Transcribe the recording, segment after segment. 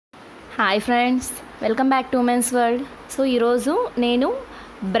Hi friends, welcome back to men's world. So ఈరోజు నేను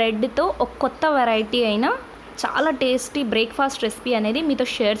బ్రెడ్తో ఒక కొత్త వెరైటీ అయిన చాలా టేస్టీ బ్రేక్ఫాస్ట్ రెసిపీ అనేది మీతో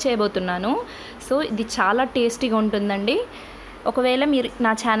షేర్ చేయబోతున్నాను. సో ఇది చాలా టేస్టీగా ఉంటుందండి. ఒకవేళ మీరు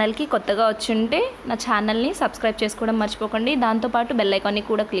నా ఛానల్కి కొత్తగా వచ్చుంటే నా ఛానల్ని సబ్స్క్రైబ్ చేసుకోవడం మర్చిపోకండి. దాంతోపాటు బెల్ ఐకాన్ని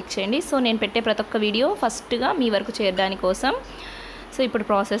కూడా క్లిక్ చేయండి. సో నేను పెట్టే ప్రతి ఒక్క వీడియో ఫస్ట్గా మీ వరకు చేరడానికి కోసం. సో ఇప్పుడు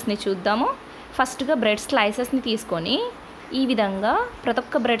ప్రాసెస్ని చూద్దాము. ఫస్ట్గా బ్రెడ్ స్లైసెస్ని తీసుకొని ఈ విధంగా ప్రతి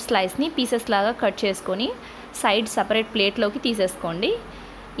ఒక్క బ్రెడ్ స్లైస్ని పీసెస్ లాగా కట్ చేసుకొని సైడ్ సపరేట్ ప్లేట్లోకి తీసేసుకోండి.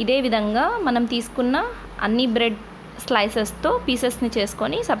 ఇదే విధంగా మనం తీసుకున్న అన్ని బ్రెడ్ స్లైసెస్తో పీసెస్ని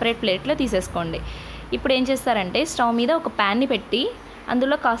చేసుకొని సపరేట్ ప్లేట్లో తీసేసుకోండి. ఇప్పుడు ఏం చేస్తారంటే స్టవ్ మీద ఒక ప్యాన్ని పెట్టి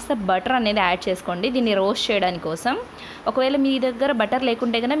అందులో కాస్త బటర్ అనేది యాడ్ చేసుకోండి, దీన్ని రోస్ట్ చేయడానికి కోసం. ఒకవేళ మీ దగ్గర బటర్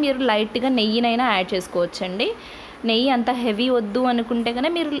లేకుంటే కనుక మీరు లైట్గా నెయ్యినైనా యాడ్ చేసుకోవచ్చండి. నెయ్యి అంత హెవీ వద్దు అనుకుంటే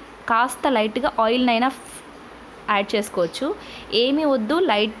కనుక మీరు కాస్త లైట్గా ఆయిల్నైనా యాడ్ చేసుకోవచ్చు. ఏమీ వద్దు,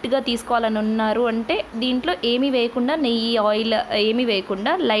 లైట్గా తీసుకోవాలని ఉన్నారు అంటే దీంట్లో ఏమీ వేయకుండా, నెయ్యి ఆయిల్ ఏమీ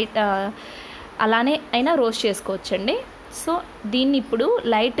వేయకుండా అలానే అయినా రోస్ట్ చేసుకోవచ్చండి. సో దీన్ని ఇప్పుడు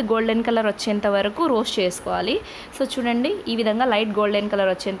లైట్ గోల్డెన్ కలర్ వచ్చేంత వరకు రోస్ట్ చేసుకోవాలి. సో చూడండి, ఈ విధంగా లైట్ గోల్డెన్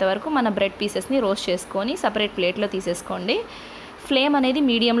కలర్ వచ్చేంత వరకు మన బ్రెడ్ పీసెస్ని రోస్ట్ చేసుకొని సపరేట్ ప్లేట్లో తీసేసుకోండి. ఫ్లేమ్ అనేది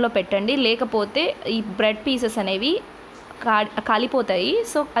మీడియంలో పెట్టండి, లేకపోతే ఈ బ్రెడ్ పీసెస్ అనేవి కాలిపోతాయి.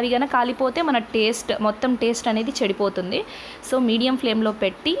 సో అవి కనుక కాలిపోతే మన మొత్తం టేస్ట్ అనేది చెడిపోతుంది. సో మీడియం ఫ్లేమ్లో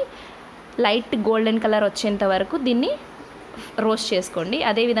పెట్టి లైట్ గోల్డెన్ కలర్ వచ్చేంత వరకు దీన్ని రోస్ట్ చేసుకోండి.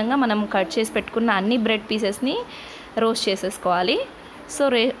 అదేవిధంగా మనం కట్ చేసి పెట్టుకున్న అన్ని బ్రెడ్ పీసెస్ని రోస్ట్ చేసేసుకోవాలి. సో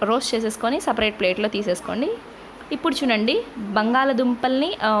రోస్ట్ చేసేసుకొని సపరేట్ ప్లేట్లో తీసేసుకోండి. ఇప్పుడు చూడండి, బంగాళదుంపల్ని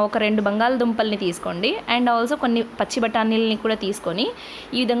ఒక 2 బంగాళదుంపల్ని తీసుకోండి. అండ్ ఆల్సో కొన్ని పచ్చి బఠానీలని కూడా తీసుకొని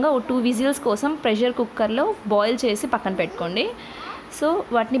ఈ విధంగా 2 విజిల్స్ కోసం ప్రెషర్ కుక్కర్లో బాయిల్ చేసి పక్కన పెట్టుకోండి. సో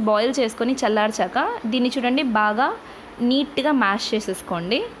వాటిని బాయిల్ చేసుకొని చల్లార్చాక దీన్ని చూడండి బాగా నీట్గా మ్యాష్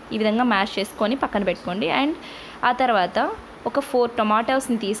చేసేసుకోండి. ఈ విధంగా మ్యాష్ చేసుకొని పక్కన పెట్టుకోండి. అండ్ ఆ తర్వాత ఒక 4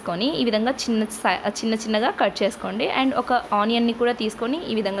 టొమాటోస్ని తీసుకొని ఈ విధంగా చిన్నగా కట్ చేసుకోండి. అండ్ ఒక ఆనియన్ని కూడా తీసుకొని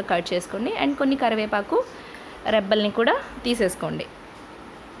ఈ విధంగా కట్ చేసుకోండి. అండ్ కొన్ని కరివేపాకు రెబ్బల్ని కూడా తీసేసుకోండి.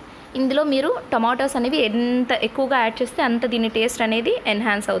 ఇందులో మీరు టమాటోస్ అనేవి ఎంత ఎక్కువగా యాడ్ చేస్తే అంత దీని టేస్ట్ అనేది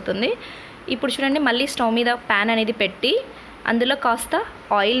ఎన్హాన్స్ అవుతుంది. ఇప్పుడు చూడండి, మళ్ళీ స్టవ్ మీద ప్యాన్ అనేది పెట్టి అందులో కాస్త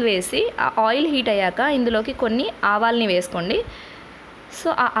ఆయిల్ వేసి ఆ ఆయిల్ హీట్ అయ్యాక ఇందులోకి కొన్ని ఆవాల్ని వేసుకోండి. సో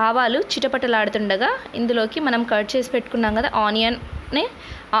ఆ ఆవాలు చిటపటలాడుతుండగా ఇందులోకి మనం కట్ చేసి పెట్టుకున్నాం కదా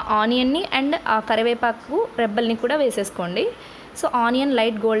ఆ ఆనియన్ని అండ్ ఆ కరివేపాకు రెబ్బల్ని కూడా వేసేసుకోండి. So onion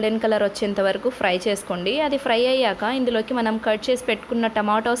light golden colour వచ్చేంత వరకు ఫ్రై చేసుకోండి. అది ఫ్రై అయ్యాక ఇందులోకి మనం కట్ చేసి పెట్టుకున్న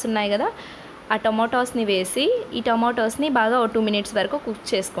టమాటోస్ ఉన్నాయి కదా, ఆ టమాటోస్ని వేసి ఈ టమాటోస్ని బాగా 2 మినిట్స్ వరకు కుక్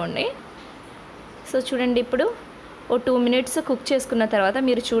చేసుకోండి. సో చూడండి, ఇప్పుడు 2 మినిట్స్ కుక్ చేసుకున్న తర్వాత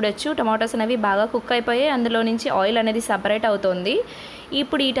మీరు చూడొచ్చు టమాటోస్ అనేవి బాగా కుక్ అయిపోయి అందులో నుంచి ఆయిల్ అనేది సపరేట్ అవుతుంది.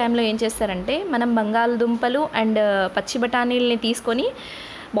 ఇప్పుడు ఈ టైంలో ఏం చేస్తారంటే మనం బంగాళదుంపలు అండ్ పచ్చి బఠానీలని తీసుకొని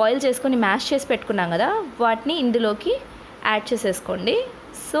బాయిల్ చేసుకొని మ్యాష్ చేసి పెట్టుకున్నాం కదా, వాటిని ఇందులోకి యాడ్ చేసేసుకోండి.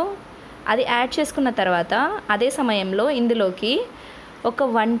 సో అది యాడ్ చేసుకున్న తర్వాత అదే సమయంలో ఇందులోకి ఒక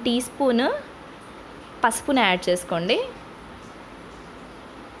 1 టీ స్పూన్ పసుపుని యాడ్ చేసుకోండి.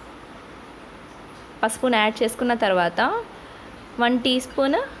 పసుపుని యాడ్ చేసుకున్న తర్వాత 1 టీ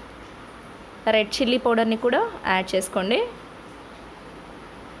స్పూన్ రెడ్ చిల్లీ పౌడర్ని కూడా యాడ్ చేసుకోండి.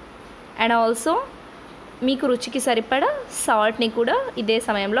 అండ్ ఆల్సో మీకు రుచికి సరిపడా సాల్ట్ని కూడా ఇదే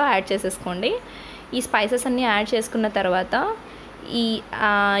సమయంలో యాడ్ చేసేసుకోండి. ఈ స్పైసెస్ అన్నీ యాడ్ చేసుకున్న తర్వాత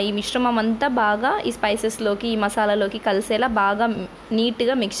ఈ మిశ్రమం అంతా బాగా ఈ స్పైసెస్లోకి ఈ మసాలాలోకి కలిసేలా బాగా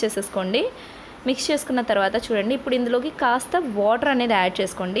నీట్గా మిక్స్ చేసేసుకోండి. మిక్స్ చేసుకున్న తర్వాత చూడండి, ఇప్పుడు ఇందులోకి కాస్త వాటర్ అనేది యాడ్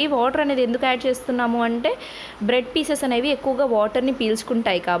చేసుకోండి. వాటర్ అనేది ఎందుకు యాడ్ చేస్తున్నాము అంటే బ్రెడ్ పీసెస్ అనేవి ఎక్కువగా వాటర్ని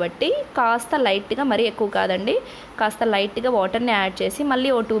పీల్చుకుంటాయి కాబట్టి కాస్త లైట్గా, మరీ ఎక్కువ కాదండి, కాస్త లైట్గా వాటర్ని యాడ్ చేసి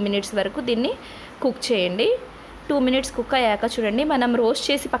మళ్ళీ 2 మినిట్స్ వరకు దీన్ని కుక్ చేయండి. 2 మినిట్స్ కుక్ అయ్యాక చూడండి, మనం రోస్ట్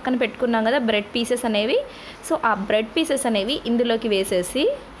చేసి పక్కన పెట్టుకున్నాం కదా బ్రెడ్ పీసెస్ అనేవి, సో ఆ బ్రెడ్ పీసెస్ అనేవి ఇందులోకి వేసేసి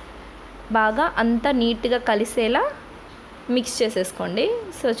బాగా అంతా నీట్గా కలిసేలా మిక్స్ చేసేసుకోండి.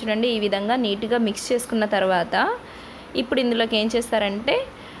 సో చూడండి, ఈ విధంగా నీట్గా మిక్స్ చేసుకున్న తర్వాత ఇప్పుడు ఇందులోకి ఏం చేస్తారంటే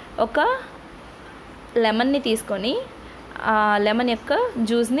ఒక లెమన్ని తీసుకొని ఆ లెమన్ యొక్క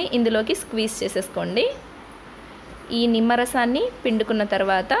జ్యూస్ని ఇందులోకి స్క్వీజ్ చేసేసుకోండి. ఈ నిమ్మరసాన్ని పిండుకున్న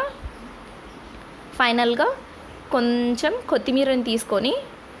తర్వాత ఫైనల్గా కొంచెం కొత్తిమీరని తీసుకొని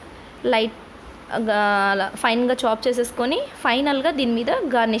ఫైన్గా చాప్ చేసేసుకొని ఫైనల్గా దీని మీద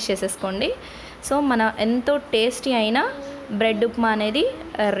గార్నిష్ చేసేసుకోండి. సో మన ఎంతో టేస్టీ అయిన బ్రెడ్ ఉప్మా అనేది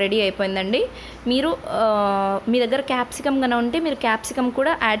రెడీ అయిపోయిందండి. మీరు మీ దగ్గర క్యాప్సికమ్ కన్నా ఉంటే మీరు క్యాప్సికమ్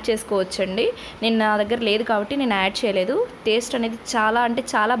కూడా యాడ్ చేసుకోవచ్చండి. నా దగ్గర లేదు కాబట్టి నేను యాడ్ చేయలేదు. టేస్ట్ అనేది చాలా అంటే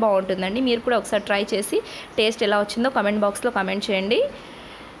చాలా బాగుంటుందండి. మీరు కూడా ఒకసారి ట్రై చేసి టేస్ట్ ఎలా వచ్చిందో కామెంట్ బాక్స్లో కామెంట్ చేయండి.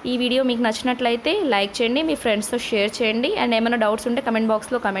 ఈ వీడియో మీకు నచ్చినట్లయితే లైక్ చేయండి, మీ ఫ్రెండ్స్తో షేర్ చేయండి, అండ్ ఏమైనా డౌట్స్ ఉంటే కమెంట్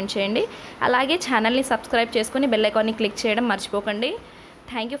బాక్స్లో కమెంట్ చేయండి. అలాగే ఛానల్ని సబ్స్క్రైబ్ చేసుకొని బెల్ ఐకాన్ని క్లిక్ చేయడం మర్చిపోకండి.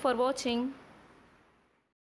 Thank you for watching.